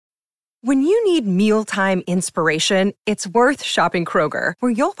When you need mealtime inspiration, it's worth shopping Kroger,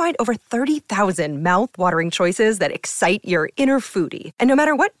 where you'll find over 30,000 mouth-watering choices that excite your inner foodie. And no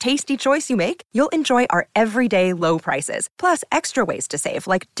matter what tasty choice you make, you'll enjoy our everyday low prices, plus extra ways to save,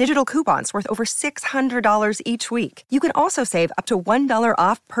 like digital coupons worth over $600 each week. You can also save up to $1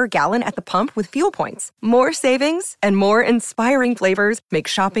 off per gallon at the pump with fuel points. More savings and more inspiring flavors make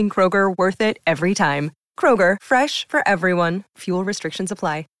shopping Kroger worth it every time. Kroger, fresh for everyone. Fuel restrictions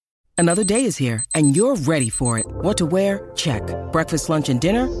apply. Another day is here, and you're ready for it. What to wear? Check. Breakfast, lunch, and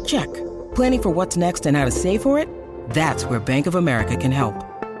dinner? Check. Planning for what's next and how to save for it? That's where Bank of America can help.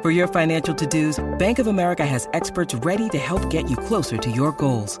 For your financial to-dos, Bank of America has experts ready to help get you closer to your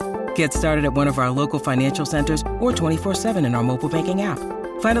goals. Get started at one of our local financial centers or 24/7 in our mobile banking app.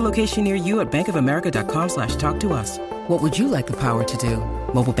 Find a location near you at bankofamerica.com/talktous. What would you like the power to do?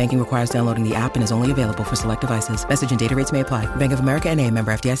 Mobile banking requires downloading the app and is only available for select devices. Message and data rates may apply. Bank of America N.A.,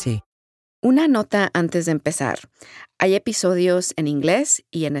 member FDIC. Una nota antes de empezar. Hay episodios en inglés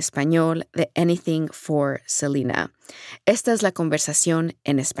y en español de Anything for Selena. Esta es la conversación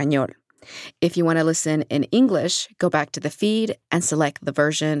en español. If you want to listen in English, go back to the feed and select the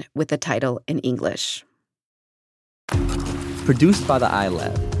version with the title in English. Produced by the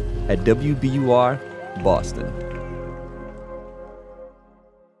iLab at WBUR, Boston.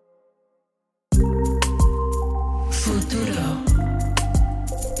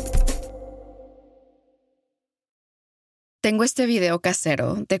 Tengo este video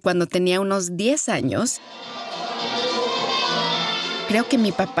casero de cuando tenía unos 10 años. Creo que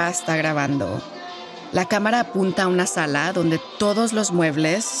mi papá está grabando. La cámara apunta a una sala donde todos los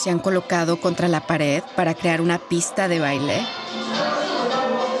muebles se han colocado contra la pared para crear una pista de baile.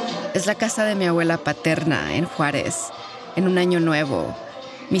 Es la casa de mi abuela paterna en Juárez, en un año nuevo.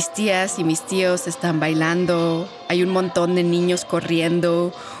 Mis tías y mis tíos están bailando, hay un montón de niños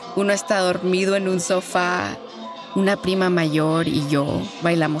corriendo, uno está dormido en un sofá. Una prima mayor y yo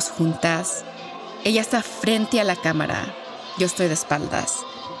bailamos juntas. Ella está frente a la cámara. Yo estoy de espaldas.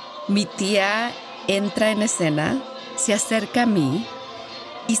 Mi tía entra en escena, se acerca a mí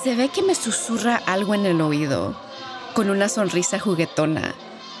y se ve que me susurra algo en el oído, con una sonrisa juguetona.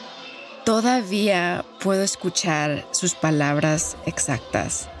 Todavía puedo escuchar sus palabras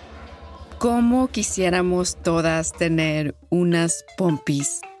exactas. ¿Cómo quisiéramos todas tener unas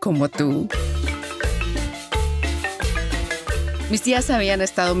pompis como tú? Mis tías habían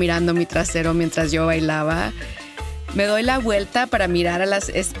estado mirando mi trasero mientras yo bailaba. Me doy la vuelta para mirar a las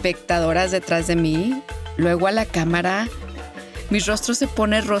espectadoras detrás de mí, luego a la cámara. Mi rostro se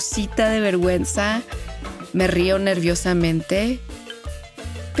pone rosita de vergüenza. Me río nerviosamente,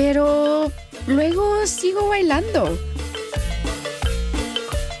 pero luego sigo bailando.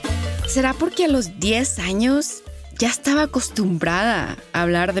 ¿Será porque a los 10 años ya estaba acostumbrada a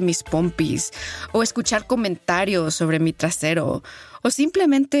hablar de mis pompis o escuchar comentarios sobre mi trasero o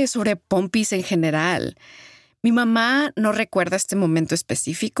simplemente sobre pompis en general? Mi mamá no recuerda este momento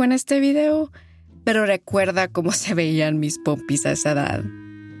específico en este video, pero recuerda cómo se veían mis pompis a esa edad.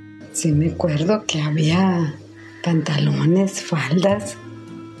 Sí, me acuerdo que había pantalones, faldas,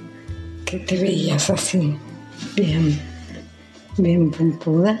 que te veías así, bien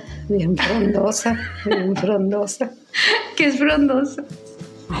pompuda, bien frondosa. ¿Qué es frondosa?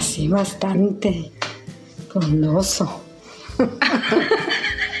 Así bastante frondoso.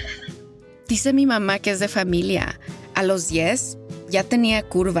 Dice mi mamá que es de familia. A los 10 ya tenía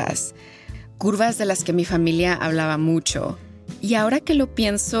curvas de las que mi familia hablaba mucho. Y ahora que lo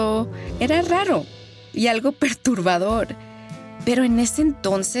pienso, era raro y algo perturbador. Pero en ese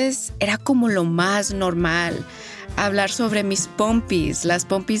entonces era como lo más normal. Hablar sobre mis pompis, las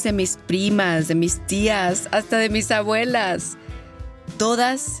pompis de mis primas, de mis tías, hasta de mis abuelas.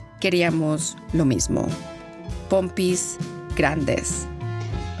 Todas queríamos lo mismo. Pompis grandes.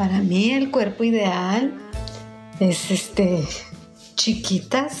 Para mí el cuerpo ideal es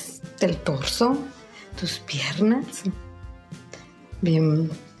chiquitas del torso, tus piernas, bien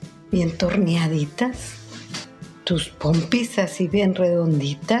torneaditas, tus pompis así bien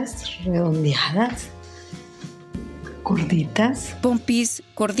redonditas, redondeadas. Gorditas. Pompis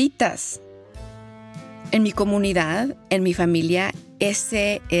gorditas. En mi comunidad, en mi familia,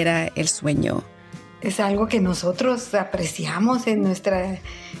 ese era el sueño. Es algo que nosotros apreciamos en nuestro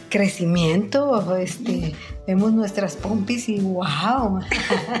crecimiento. Vemos nuestras pompis y ¡wow!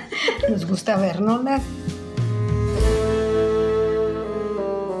 Nos gusta vernoslas.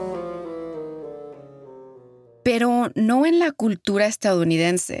 Pero no en la cultura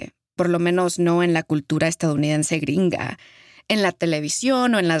estadounidense. Por lo menos no en la cultura estadounidense gringa. En la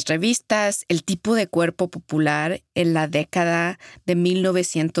televisión o en las revistas, el tipo de cuerpo popular en la década de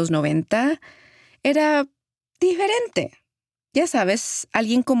 1990 era diferente. Ya sabes,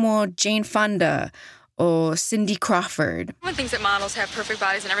 alguien como Jane Fonda o Cindy Crawford. Everyone thinks that models have perfect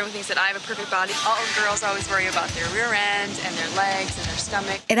bodies and everyone thinks that I have a perfect body. All girls always worry about their rear end and their legs and their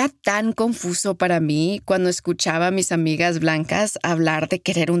stomach. Era tan confuso para mí cuando escuchaba a mis amigas blancas hablar de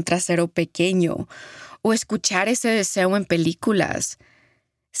querer un trasero pequeño o escuchar ese deseo en películas.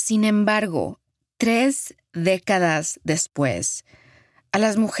 Sin embargo, 3 décadas después, a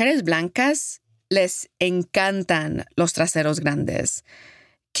las mujeres blancas les encantan los traseros grandes.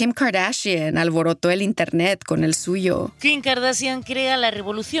 Kim Kardashian alborotó el internet con el suyo. Kim Kardashian crea la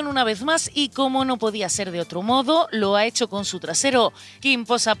revolución una vez más y, como no podía ser de otro modo, lo ha hecho con su trasero. Kim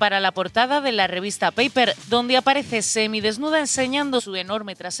posa para la portada de la revista Paper, donde aparece semidesnuda enseñando su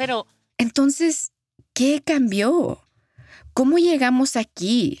enorme trasero. Entonces, ¿qué cambió? ¿Cómo llegamos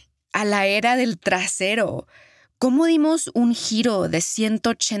aquí, a la era del trasero? ¿Cómo dimos un giro de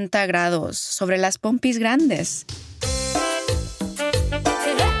 180 grados sobre las pompis grandes?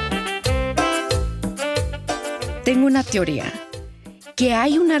 Tengo una teoría, que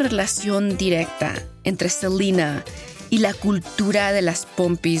hay una relación directa entre Selena y la cultura de las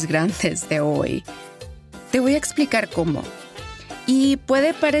pompis grandes de hoy. Te voy a explicar cómo. Y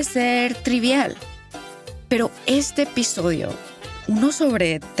puede parecer trivial, pero este episodio, uno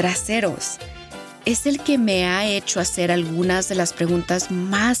sobre traseros, es el que me ha hecho hacer algunas de las preguntas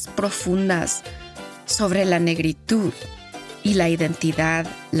más profundas sobre la negritud y la identidad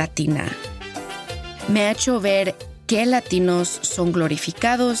latina. Me ha hecho ver qué latinos son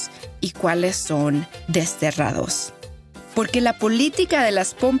glorificados y cuáles son desterrados. Porque la política de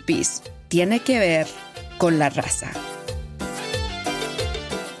las pompis tiene que ver con la raza.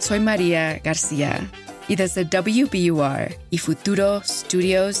 Soy María García y desde WBUR y Futuro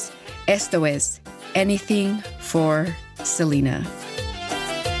Studios, esto es Anything for Selena.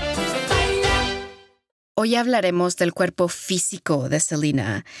 Hoy hablaremos del cuerpo físico de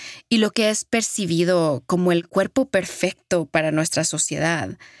Selena y lo que es percibido como el cuerpo perfecto para nuestra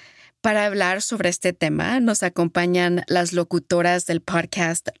sociedad. Para hablar sobre este tema nos acompañan las locutoras del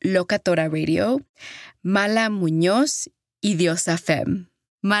podcast Locatora Radio, Mala Muñoz y Diosa Fem.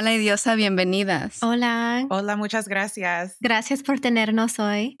 Mala y Diosa, bienvenidas. Hola. Hola, muchas gracias. Gracias por tenernos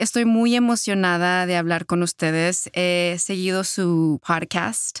hoy. Estoy muy emocionada de hablar con ustedes. He seguido su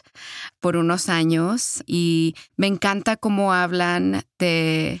podcast por unos años y me encanta cómo hablan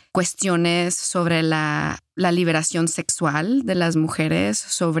de cuestiones sobre la liberación sexual de las mujeres,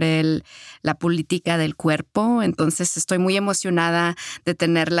 sobre la política del cuerpo. Entonces estoy muy emocionada de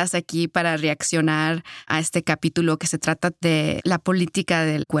tenerlas aquí para reaccionar a este capítulo que se trata de la política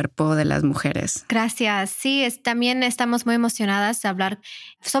del cuerpo de las mujeres. Gracias. Sí, también estamos muy emocionadas de hablar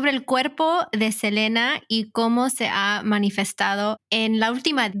sobre el cuerpo de Selena y cómo se ha manifestado en la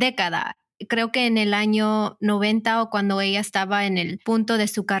última década. Creo que en el año 90 o cuando ella estaba en el punto de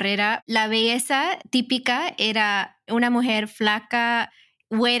su carrera, la belleza típica era una mujer flaca,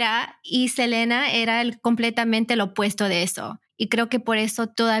 güera, y Selena era completamente lo opuesto de eso. Y creo que por eso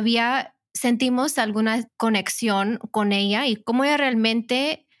todavía sentimos alguna conexión con ella y cómo ella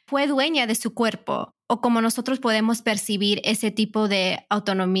realmente fue dueña de su cuerpo o cómo nosotros podemos percibir ese tipo de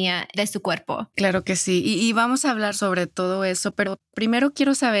autonomía de su cuerpo. Claro que sí. Y vamos a hablar sobre todo eso, pero primero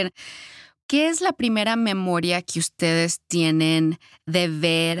quiero saber, ¿qué es la primera memoria que ustedes tienen de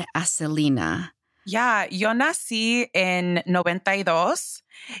ver a Selena? Yo nací en 92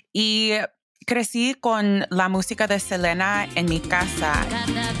 y crecí con la música de Selena en mi casa.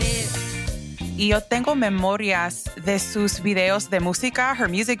 Y yo tengo memorias de sus videos de música, her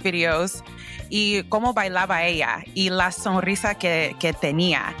music videos, y cómo bailaba ella y la sonrisa que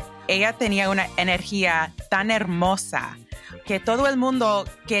tenía. Ella tenía una energía tan hermosa que todo el mundo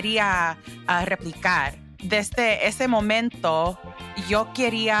quería replicar. Desde ese momento, yo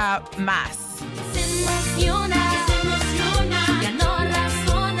quería más. Se emociona, ya no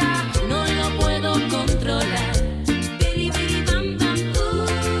razona, no lo puedo controlar. Bam, bam,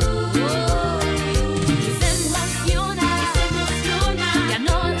 Se emociona, ya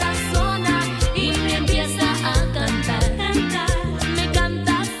no razona y me empieza a cantar. Me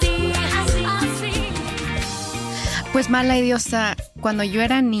canta así. Pues Mala y Diosa, cuando yo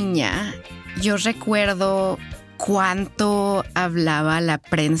era niña, yo recuerdo cuánto hablaba la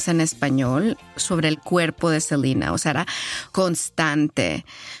prensa en español sobre el cuerpo de Selena. O sea, era constante.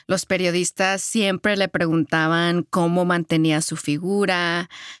 Los periodistas siempre le preguntaban cómo mantenía su figura.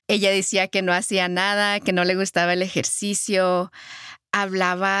 Ella decía que no hacía nada, que no le gustaba el ejercicio.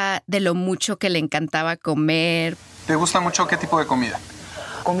 hablaba de lo mucho que le encantaba comer. ¿Te gusta mucho qué tipo de comida?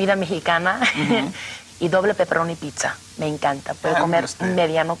 Comida mexicana y doble pepperoni pizza. Me encanta. Puedo comer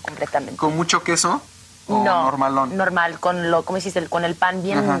mediano completamente. ¿Con mucho queso o no, normalón? Normal, ¿cómo hiciste? Con el pan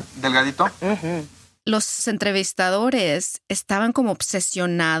bien... ¿Delgadito? Los entrevistadores estaban como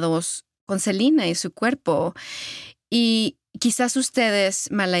obsesionados con Selena y su cuerpo. Y quizás ustedes,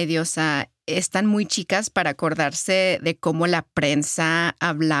 Mala y Diosa, están muy chicas para acordarse de cómo la prensa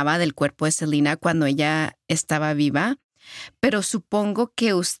hablaba del cuerpo de Selena cuando ella estaba viva. Pero supongo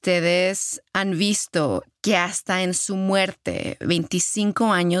que ustedes han visto que hasta en su muerte,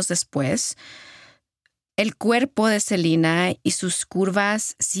 25 años después, el cuerpo de Selena y sus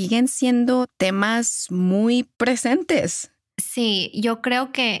curvas siguen siendo temas muy presentes. Sí, yo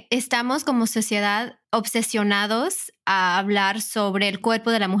creo que estamos como sociedad obsesionados a hablar sobre el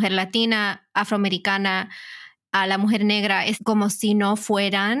cuerpo de la mujer latina, afroamericana, a la mujer negra. Es como si no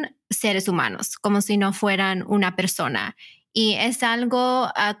fueran seres humanos, como si no fueran una persona. Y es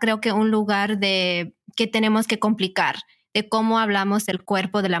algo, creo que un lugar que tenemos que complicar, de cómo hablamos del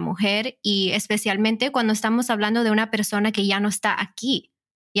cuerpo de la mujer y especialmente cuando estamos hablando de una persona que ya no está aquí,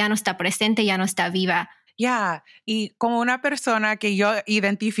 ya no está presente, ya no está viva. Y como una persona que yo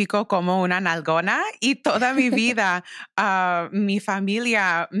identifico como una nalgona y toda mi vida mi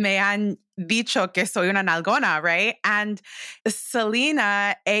familia me han dicho que soy una nalgona, right? And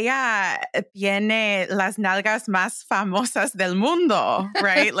Selena, ella tiene las nalgas más famosas del mundo,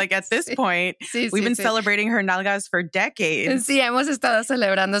 right? Like at this point, we've been celebrating her nalgas for decades. Sí, hemos estado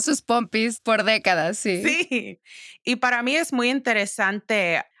celebrando sus pompis por décadas, sí. Sí, y para mí es muy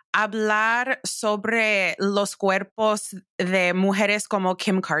interesante hablar sobre los cuerpos de mujeres como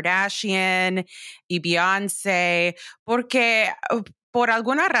Kim Kardashian y Beyoncé, porque por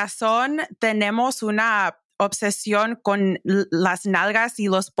alguna razón tenemos una obsesión con las nalgas y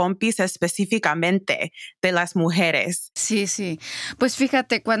los pompis específicamente de las mujeres. Sí, sí. Pues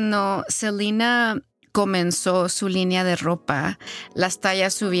fíjate, cuando Selena comenzó su línea de ropa, las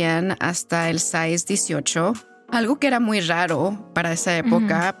tallas subían hasta el size 18. Algo que era muy raro para esa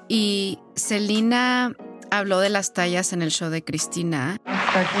época. Y Selena habló de las tallas en el show de Cristina.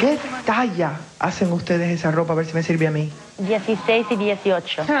 ¿Hasta qué talla hacen ustedes esa ropa? A ver si me sirve a mí. 16 y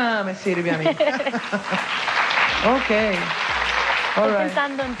 18. Me sirve a mí. Ok. Estoy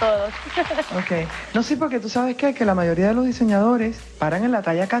pensando en todos. Ok. No, sí, porque tú sabes que la mayoría de los diseñadores paran en la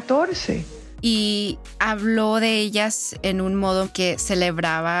talla 14. Y habló de ellas en un modo que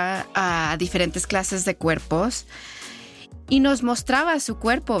celebraba a diferentes clases de cuerpos y nos mostraba su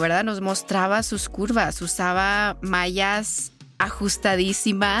cuerpo, ¿verdad? Nos mostraba sus curvas, usaba mallas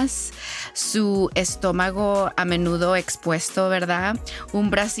ajustadísimas, su estómago a menudo expuesto, ¿verdad?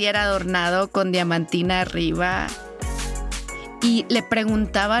 Un brasier adornado con diamantina arriba. Y le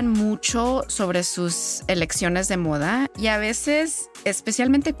preguntaban mucho sobre sus elecciones de moda y a veces,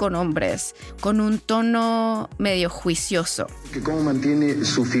 especialmente con hombres, con un tono medio juicioso. ¿Cómo mantiene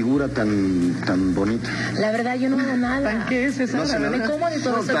su figura tan bonita? La verdad, yo no hago nada. ¿Tan qué es esa? Me como de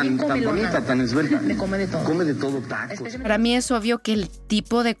todo. Tan bonita, tan esbelta. Me come de todo. Come de todo, tacos. Para mí es obvio que el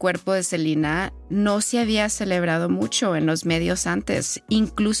tipo de cuerpo de Selena no se había celebrado mucho en los medios antes,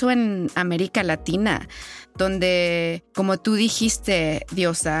 incluso en América Latina, donde, como tú dijiste,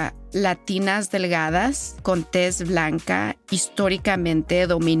 Diosa, latinas delgadas con tez blanca históricamente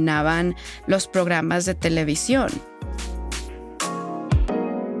dominaban los programas de televisión.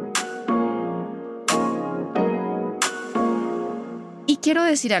 Y quiero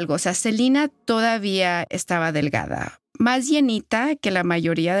decir algo, o sea, Selena todavía estaba delgada, más llenita que la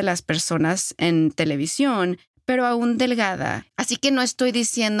mayoría de las personas en televisión, pero aún delgada. Así que no estoy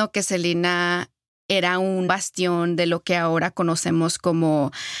diciendo que Selena era un bastión de lo que ahora conocemos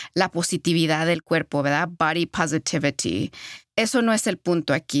como la positividad del cuerpo, ¿verdad? Body positivity. Eso no es el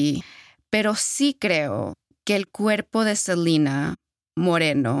punto aquí. Pero sí creo que el cuerpo de Selena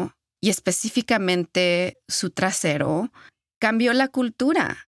moreno, y específicamente su trasero, cambió la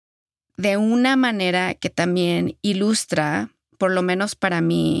cultura de una manera que también ilustra, por lo menos para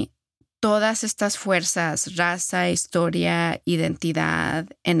mí, todas estas fuerzas, raza, historia, identidad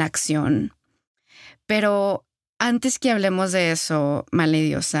en acción. Pero antes que hablemos de eso, Mala y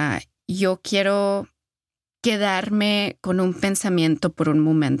Diosa, yo quiero quedarme con un pensamiento por un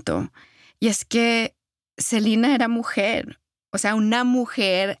momento. Y es que Selena era mujer, o sea, una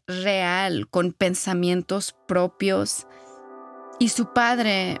mujer real, con pensamientos propios. Y su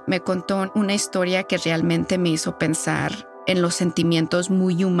padre me contó una historia que realmente me hizo pensar en los sentimientos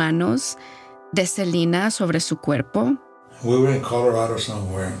muy humanos de Selena sobre su cuerpo. We were in Colorado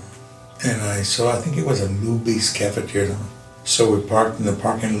somewhere. And I think it was a Luby's cafeteria. So we parked in the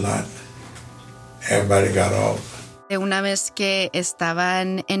parking lot. Everybody got off. Una vez que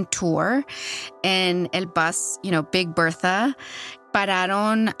estaban en tour, en el bus, Big Bertha,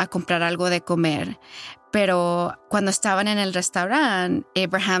 pararon a comprar algo de comer. Pero cuando estaban en el restaurante,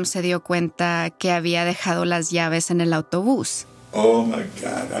 Abraham se dio cuenta que había dejado las llaves en el autobús. Oh my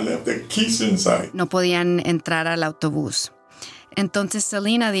God, I left the keys inside. No podían entrar al autobús. Entonces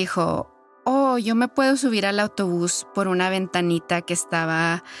Selena dijo, yo me puedo subir al autobús por una ventanita que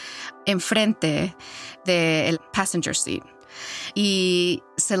estaba enfrente del passenger seat. Y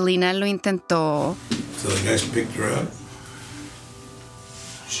Selena lo intentó. So the guys picked her up.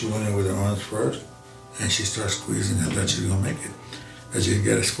 She went in with her arms first, and she started squeezing. I thought she was going to make it. That she'd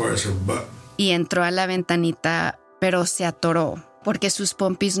get as far as her butt. Y entró a la ventanita, pero se atoró porque sus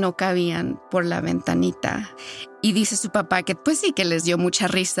pompis no cabían por la ventanita. Y dice su papá que pues sí que les dio mucha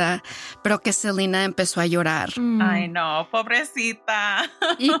risa, pero que Selena empezó a llorar. Ay, no, pobrecita.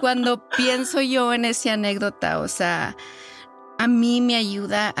 Y cuando pienso yo en esa anécdota, o sea, a mí me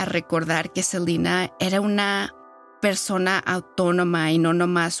ayuda a recordar que Selena era una persona autónoma y no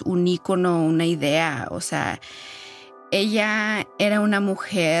nomás un ícono, una idea. O sea, ella era una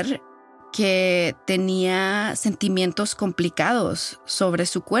mujer que tenía sentimientos complicados sobre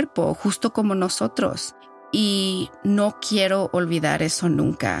su cuerpo, justo como nosotros. Y no quiero olvidar eso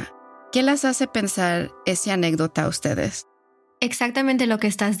nunca. ¿Qué las hace pensar esa anécdota a ustedes? Exactamente lo que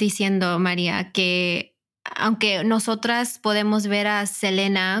estás diciendo, María, que aunque nosotras podemos ver a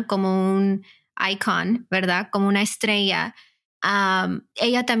Selena como un icon, ¿verdad? Como una estrella,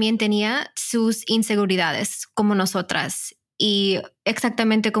 ella también tenía sus inseguridades como nosotras. Y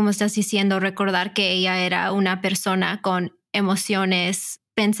exactamente como estás diciendo, recordar que ella era una persona con emociones,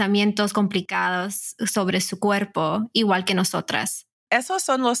 pensamientos complicados sobre su cuerpo, igual que nosotras. Esos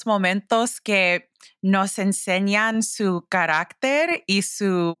son los momentos que nos enseñan su carácter y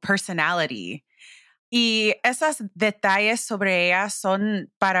su personality. Y esos detalles sobre ella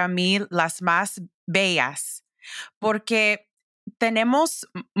son para mí las más bellas, porque tenemos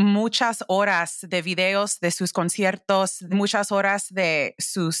muchas horas de videos de sus conciertos, muchas horas de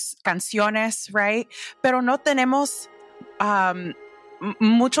sus canciones, right? Pero no tenemos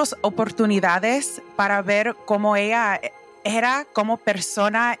muchas oportunidades para ver cómo ella era como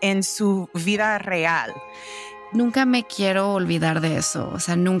persona en su vida real. Nunca me quiero olvidar de eso. O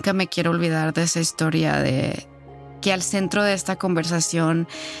sea, nunca me quiero olvidar de esa historia de que al centro de esta conversación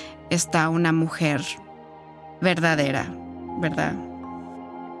está una mujer verdadera, ¿verdad?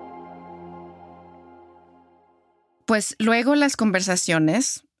 Pues luego las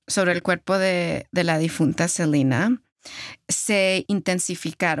conversaciones sobre el cuerpo de la difunta Selena se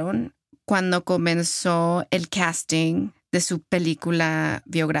intensificaron cuando comenzó el casting de su película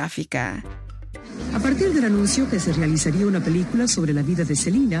biográfica. A partir del anuncio que se realizaría una película sobre la vida de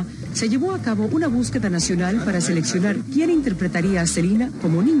Selena, se llevó a cabo una búsqueda nacional para seleccionar quién interpretaría a Selena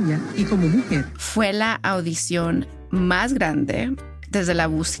como niña y como mujer. Fue la audición más grande desde la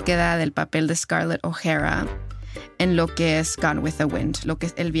búsqueda del papel de Scarlett O'Hara en lo que es Gone with the Wind, lo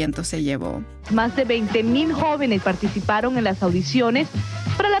que el viento se llevó. Más de 20,000 jóvenes participaron en las audiciones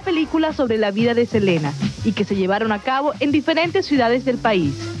para la película sobre la vida de Selena y que se llevaron a cabo en diferentes ciudades del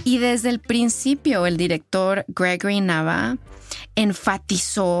país. Y desde el principio, el director Gregory Nava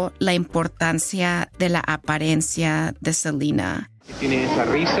enfatizó la importancia de la apariencia de Selena. Tiene esa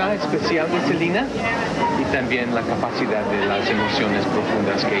risa especial de Selena y también la capacidad de las emociones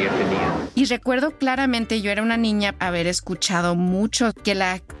profundas que ella tenía. Y recuerdo claramente, yo era una niña, haber escuchado mucho que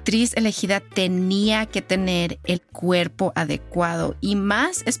la actriz elegida tenía que tener el cuerpo adecuado y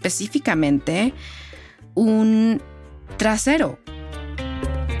más específicamente un trasero.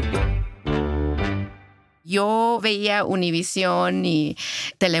 Yo veía Univisión y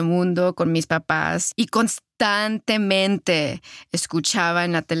Telemundo con mis papás y constantemente escuchaba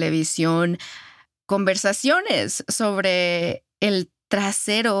en la televisión conversaciones sobre el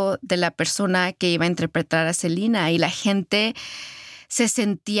trasero de la persona que iba a interpretar a Selena y la gente se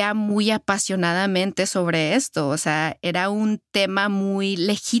sentía muy apasionadamente sobre esto. O sea, era un tema muy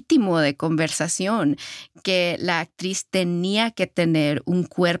legítimo de conversación, que la actriz tenía que tener un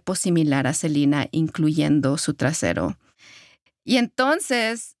cuerpo similar a Selena, incluyendo su trasero. Y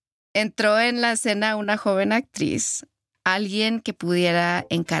entonces entró en la escena una joven actriz, alguien que pudiera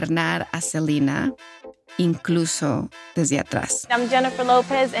encarnar a Selena, incluso desde atrás. I'm Jennifer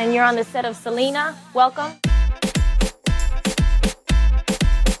Lopez and you're on the set of Selena. Welcome.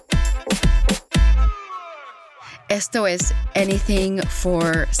 Esto es Anything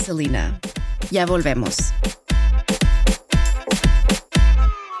for Selena. Ya volvemos.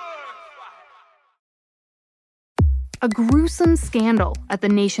 A gruesome scandal at the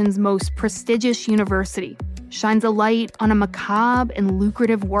nation's most prestigious university shines a light on a macabre and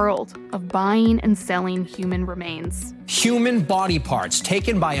lucrative world of buying and selling human remains. Human body parts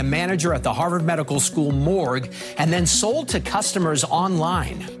taken by a manager at the Harvard Medical School morgue and then sold to customers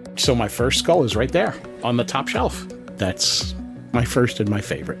online. So my first skull is right there on the top shelf. That's my first and my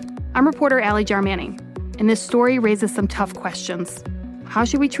favorite. I'm reporter Allie Jarmanning, and this story raises some tough questions. How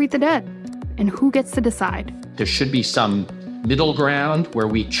should we treat the dead? And who gets to decide? There should be some middle ground where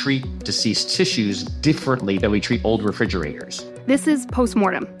we treat deceased tissues differently than we treat old refrigerators. This is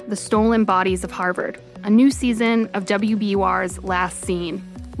Postmortem, The Stolen Bodies of Harvard, a new season of WBUR's Last Scene.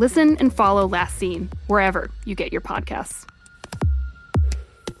 Listen and follow Last Scene wherever you get your podcasts.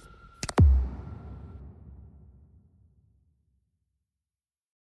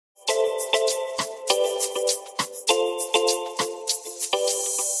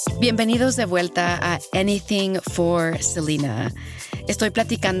 Bienvenidos de vuelta a Anything for Selena. Estoy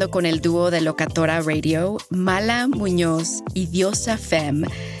platicando con el dúo de Locatora Radio, Mala Muñoz y Diosa Femme,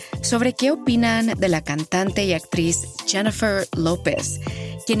 sobre qué opinan de la cantante y actriz Jennifer Lopez,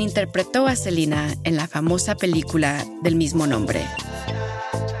 quien interpretó a Selena en la famosa película del mismo nombre.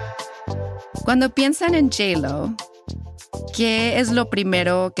 Cuando piensan en J-Lo, ¿qué es lo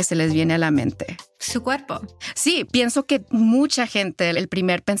primero que se les viene a la mente? Su cuerpo. Sí, pienso que mucha gente, el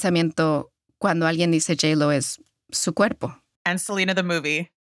primer pensamiento cuando alguien dice J-Lo es su cuerpo. And Selena the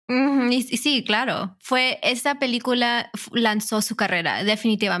movie. Sí, claro. Esta película lanzó su carrera,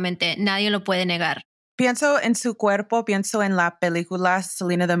 definitivamente. Nadie lo puede negar. Pienso en su cuerpo, pienso en la película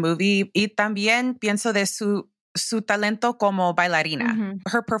Selena the movie y también pienso de su talento como bailarina.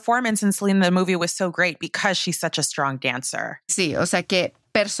 Her performance in Selena the movie was so great because she's such a strong dancer. Sí, o sea que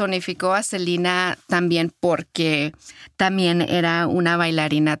personificó a Selena también porque también era una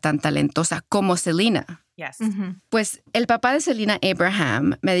bailarina tan talentosa como Selena. Yes. Pues el papá de Selena,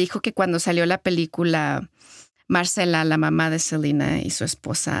 Abraham, me dijo que cuando salió la película, Marcela, la mamá de Selena y su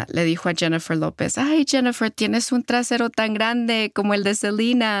esposa, le dijo a Jennifer Lopez, ay, Jennifer, tienes un trasero tan grande como el de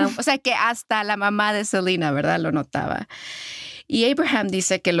Selena. O sea que hasta la mamá de Selena, ¿verdad? Lo notaba. Y Abraham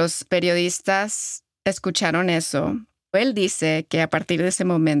dice que los periodistas escucharon eso. Él dice que a partir de ese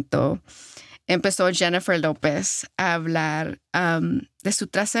momento empezó Jennifer Lopez a hablar de su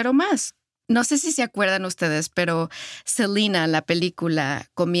trasero más. No sé si se acuerdan ustedes, pero Selena, la película,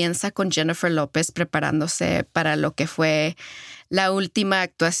 comienza con Jennifer Lopez preparándose para lo que fue la última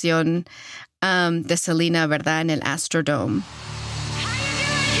actuación de Selena, ¿verdad? En el Astrodome.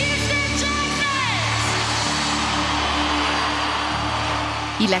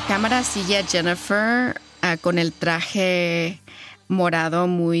 Y la cámara sigue a Jennifer con el traje morado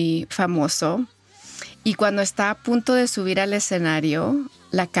muy famoso. Y cuando está a punto de subir al escenario,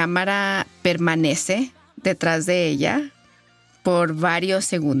 la cámara permanece detrás de ella por varios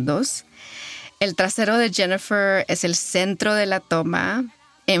segundos. El trasero de Jennifer es el centro de la toma,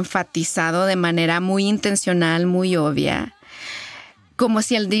 enfatizado de manera muy intencional, muy obvia. Como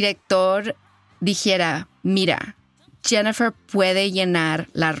si el director dijera, mira, Jennifer puede llenar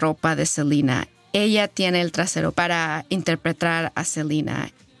la ropa de Selena. Ella tiene el trasero para interpretar a Selena.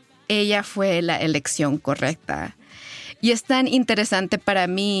 Ella fue la elección correcta. Y es tan interesante para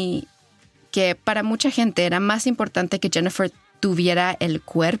mí que para mucha gente era más importante que Jennifer tuviera el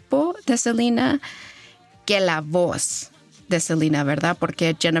cuerpo de Selena que la voz de Selena, ¿verdad?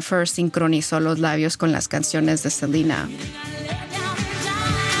 Porque Jennifer sincronizó los labios con las canciones de Selena.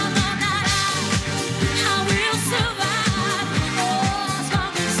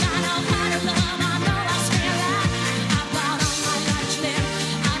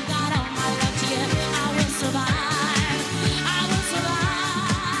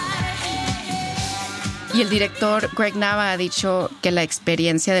 Y el director Greg Nava ha dicho que la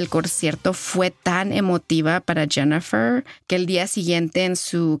experiencia del concierto fue tan emotiva para Jennifer que el día siguiente en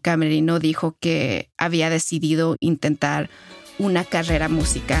su camerino dijo que había decidido intentar una carrera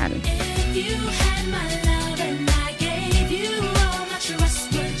musical.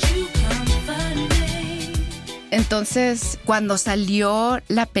 Entonces, cuando salió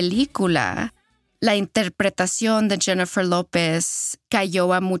la película, la interpretación de Jennifer Lopez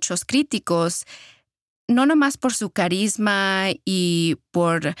cayó a muchos críticos, no nomás por su carisma y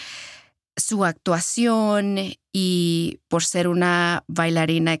por su actuación y por ser una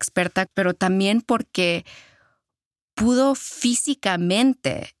bailarina experta, pero también porque pudo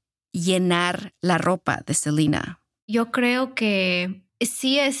físicamente llenar la ropa de Selena. Yo creo que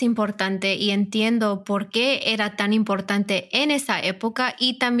sí es importante y entiendo por qué era tan importante en esa época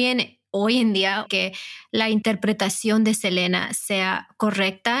y también hoy en día que la interpretación de Selena sea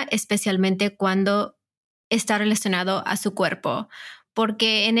correcta, especialmente cuando está relacionado a su cuerpo,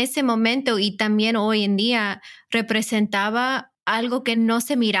 porque en ese momento y también hoy en día representaba algo que no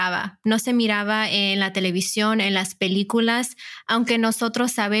se miraba en la televisión, en las películas, aunque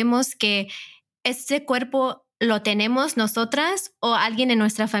nosotros sabemos que ese cuerpo lo tenemos nosotras o alguien en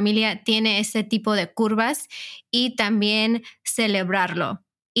nuestra familia tiene ese tipo de curvas y también celebrarlo.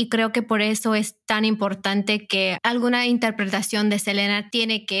 Y creo que por eso es tan importante que alguna interpretación de Selena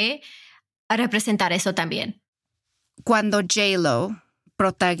tiene que representar eso también. Cuando J-Lo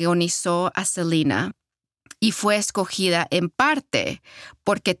protagonizó a Selena y fue escogida en parte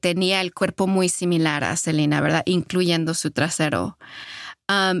porque tenía el cuerpo muy similar a Selena, ¿verdad? Incluyendo su trasero.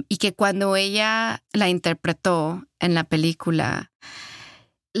 Y que cuando ella la interpretó en la película,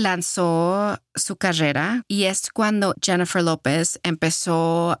 lanzó su carrera y es cuando Jennifer Lopez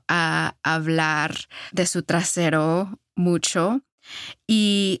empezó a hablar de su trasero mucho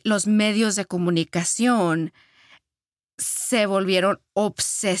y los medios de comunicación se volvieron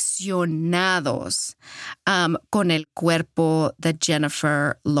obsesionados con el cuerpo de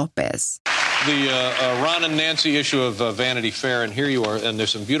Jennifer Lopez. The Ron and Nancy issue of Vanity Fair, and here you are, and there's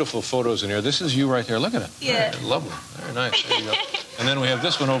some beautiful photos in here. This is you right there. Look at it. Yeah. Very lovely. Very nice. There you go. And then we have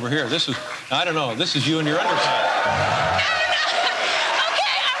this one over here. This is, I don't know, this is you in your underpants. Okay,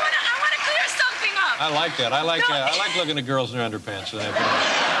 I want to clear something up. I like that. I like looking at girls in their underpants. Those are not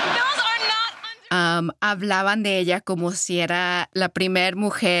Hablaban de ella como si era la primer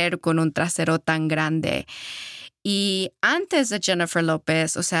mujer con un trasero tan grande. Y antes de Jennifer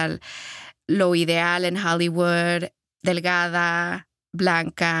Lopez, o sea, lo ideal en Hollywood, delgada,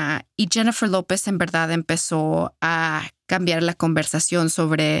 blanca, y Jennifer Lopez en verdad empezó a cambiar la conversación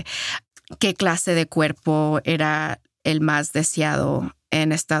sobre qué clase de cuerpo era el más deseado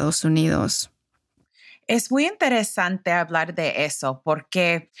en Estados Unidos. Es muy interesante hablar de eso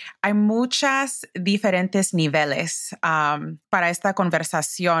porque hay muchos diferentes niveles para esta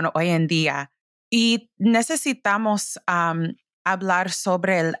conversación hoy en día y necesitamos hablar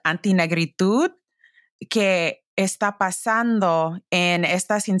sobre el antinegritud que está pasando en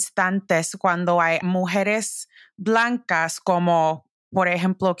estos instantes cuando hay mujeres blancas como, por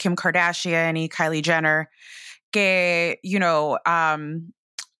ejemplo, Kim Kardashian y Kylie Jenner, que,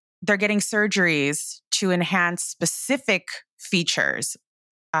 they're getting surgeries to enhance specific features,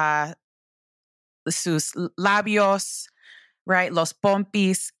 sus labios, right, los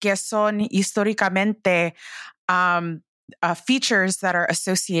pompis, que son históricamente features that are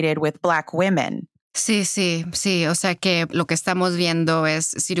associated with Black women. Sí. O sea que lo que estamos viendo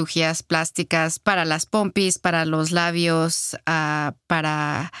es cirugías plásticas para las pompis, para los labios,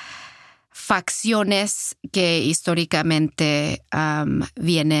 para facciones que históricamente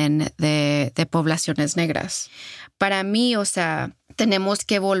vienen de poblaciones negras. Para mí, o sea, tenemos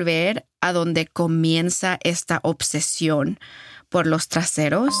que volver a donde comienza esta obsesión por los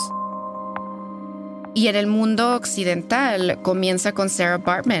traseros. Y en el mundo occidental comienza con Sarah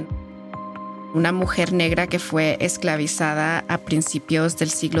Baartman, una mujer negra que fue esclavizada a principios del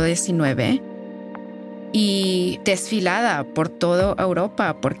siglo XIX y desfilada por toda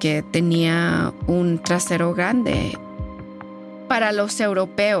Europa porque tenía un trasero grande. Para los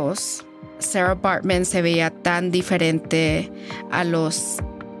europeos, Sarah Baartman se veía tan diferente a los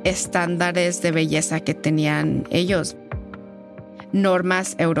estándares de belleza que tenían ellos.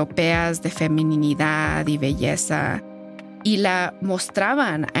 Normas europeas de feminidad y belleza, y la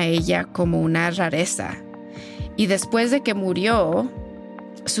mostraban a ella como una rareza. Y después de que murió,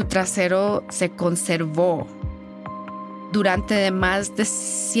 su trasero se conservó durante más de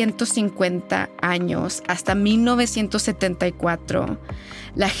 150 años. Hasta 1974,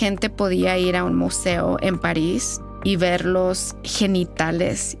 la gente podía ir a un museo en París y ver los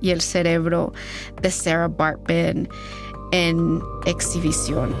genitales y el cerebro de Sarah Baartman en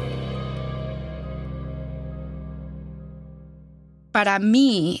exhibición. Para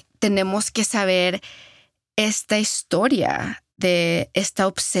mí, tenemos que saber esta historia de esta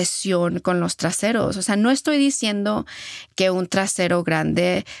obsesión con los traseros. O sea, no estoy diciendo que un trasero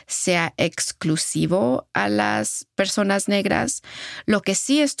grande sea exclusivo a las personas negras. Lo que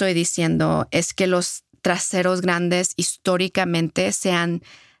sí estoy diciendo es que los traseros grandes históricamente se han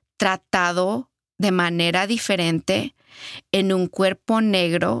tratado de manera diferente en un cuerpo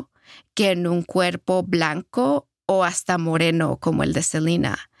negro que en un cuerpo blanco o hasta moreno como el de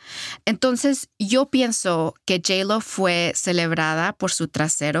Selena. Entonces, yo pienso que J-Lo fue celebrada por su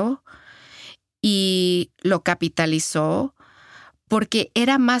trasero y lo capitalizó porque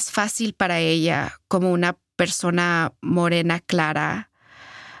era más fácil para ella como una persona morena clara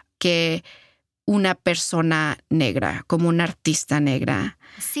que una persona negra, como una artista negra.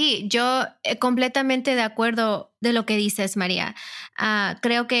 Sí, yo completamente de acuerdo de lo que dices, María.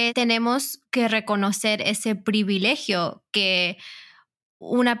 Creo que tenemos que reconocer ese privilegio que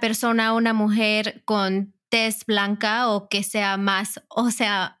una persona, una mujer con tez blanca o que sea más, o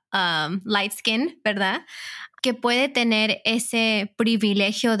sea, light skin, ¿verdad? Que puede tener ese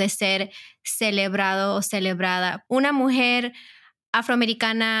privilegio de ser celebrado o celebrada. Una mujer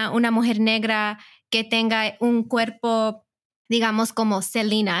afroamericana, una mujer negra que tenga un cuerpo, digamos, como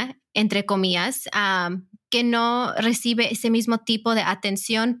Selena, entre comillas, que no recibe ese mismo tipo de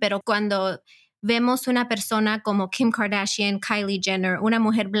atención, pero cuando vemos una persona como Kim Kardashian, Kylie Jenner, una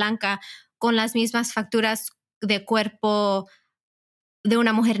mujer blanca con las mismas facturas de cuerpo de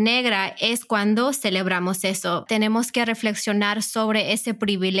una mujer negra, es cuando celebramos eso. Tenemos que reflexionar sobre ese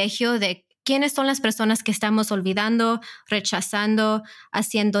privilegio de quiénes son las personas que estamos olvidando, rechazando,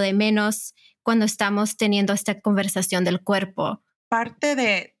 haciendo de menos cuando estamos teniendo esta conversación del cuerpo. Parte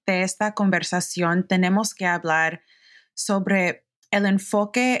de esta conversación tenemos que hablar sobre el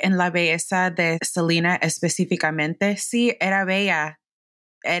enfoque en la belleza de Selena específicamente. Sí, era bella,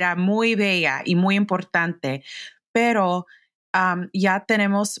 era muy bella y muy importante, pero ya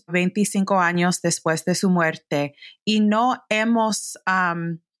tenemos 25 años después de su muerte y no hemos...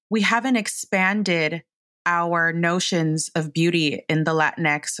 we haven't expanded our notions of beauty in the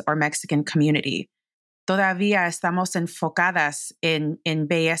Latinx or Mexican community. Todavía estamos enfocadas en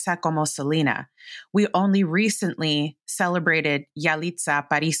belleza como Selena. We only recently celebrated Yalitza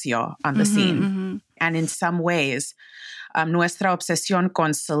Aparicio on the scene. Mm-hmm. And in some ways, nuestra obsesión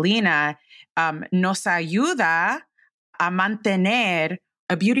con Selena nos ayuda a mantener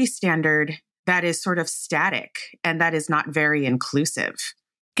a beauty standard that is sort of static and that is not very inclusive.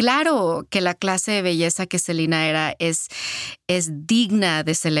 Claro que la clase de belleza que Selena era es digna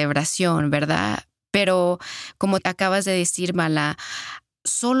de celebración, ¿verdad? Pero como te acabas de decir, Mala,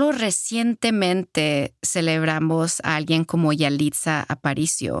 solo recientemente celebramos a alguien como Yalitza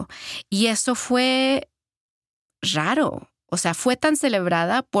Aparicio y eso fue raro. O sea, fue tan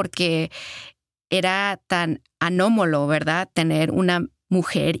celebrada porque era tan anómalo, ¿verdad? Tener una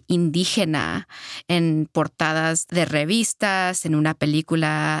mujer indígena en portadas de revistas, en una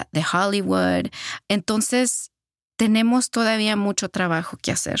película de Hollywood. Entonces, tenemos todavía mucho trabajo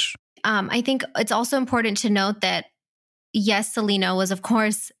que hacer. I think it's also important to note that, yes, Selena was, of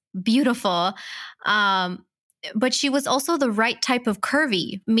course, beautiful, but she was also the right type of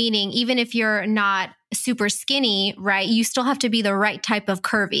curvy, meaning even if you're not super skinny, right, you still have to be the right type of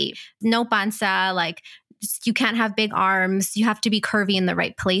curvy. No panza, like, you can't have big arms. You have to be curvy in the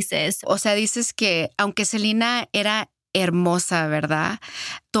right places. O sea, dices que aunque Selena era hermosa, ¿verdad?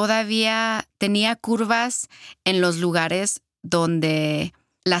 Todavía tenía curvas en los lugares donde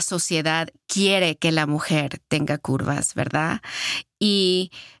la sociedad quiere que la mujer tenga curvas, ¿verdad?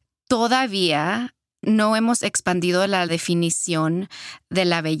 Y todavía no hemos expandido la definición de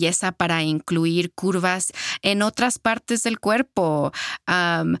la belleza para incluir curvas en otras partes del cuerpo.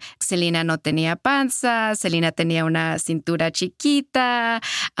 Selena no tenía panza, Selena tenía una cintura chiquita,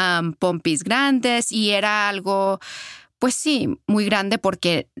 pompis grandes y era algo, pues sí, muy grande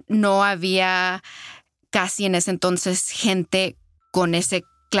porque no había casi en ese entonces gente con esa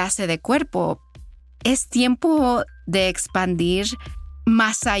clase de cuerpo. Es tiempo de expandir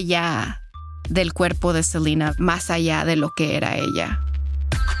más allá del cuerpo de Selena, más allá de lo que era ella.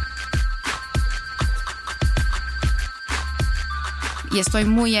 Y estoy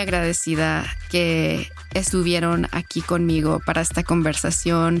muy agradecida que estuvieron aquí conmigo para esta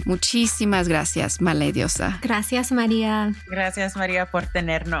conversación. Muchísimas gracias, Mala y Diosa. Gracias, María. Gracias, María, por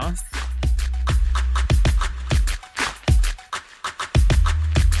tenernos.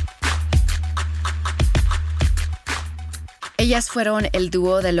 Ellas fueron el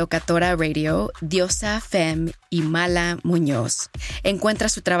dúo de Locatora Radio, Diosa Fem y Mala Muñoz. Encuentra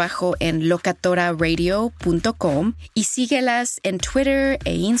su trabajo en locatoraradio.com y síguelas en Twitter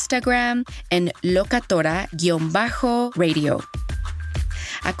e Instagram en locatora_radio.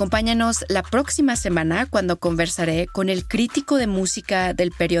 Acompáñanos la próxima semana cuando conversaré con el crítico de música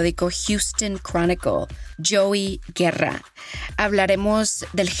del periódico Houston Chronicle, Joey Guerra. Hablaremos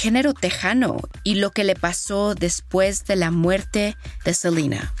del género tejano y lo que le pasó después de la muerte de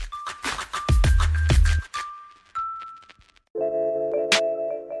Selena.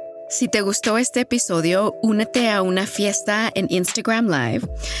 Si te gustó este episodio, únete a una fiesta en Instagram Live,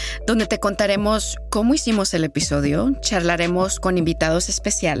 donde te contaremos cómo hicimos el episodio, charlaremos con invitados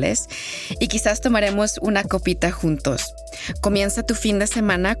especiales y quizás tomaremos una copita juntos. Comienza tu fin de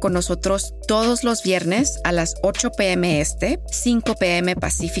semana con nosotros todos los viernes a las 8 p.m. Este, 5 p.m.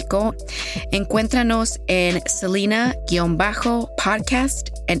 Pacífico. Encuéntranos en Selena_podcast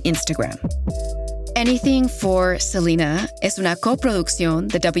en Instagram. Anything for Selena es una coproducción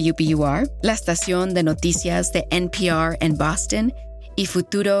de WBUR, la estación de noticias de NPR en Boston, y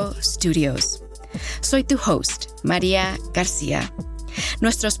Futuro Studios. Soy tu host, María García.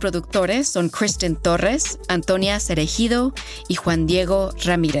 Nuestros productores son Kristen Torres, Antonia Cerejido y Juan Diego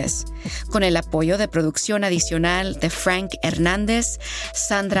Ramírez, con el apoyo de producción adicional de Frank Hernández,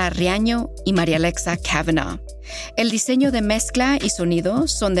 Sandra Riaño y María Alexa Kavanaugh. El diseño de mezcla y sonido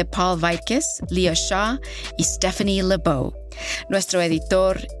son de Paul Vaitkes, Leah Shaw y Stephanie LeBeau. Nuestro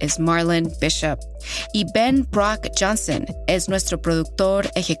editor es Marlon Bishop y Ben Brock Johnson es nuestro productor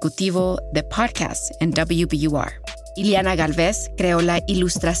ejecutivo de podcast en WBUR. Ileana Galvez creó la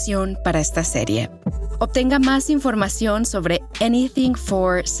ilustración para esta serie. Obtenga más información sobre Anything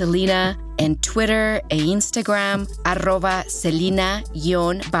for Selena en Twitter e Instagram,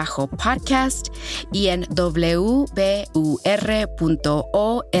 @Selena_podcast y en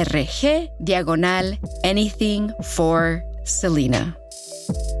wbur.org/Anything for Selena.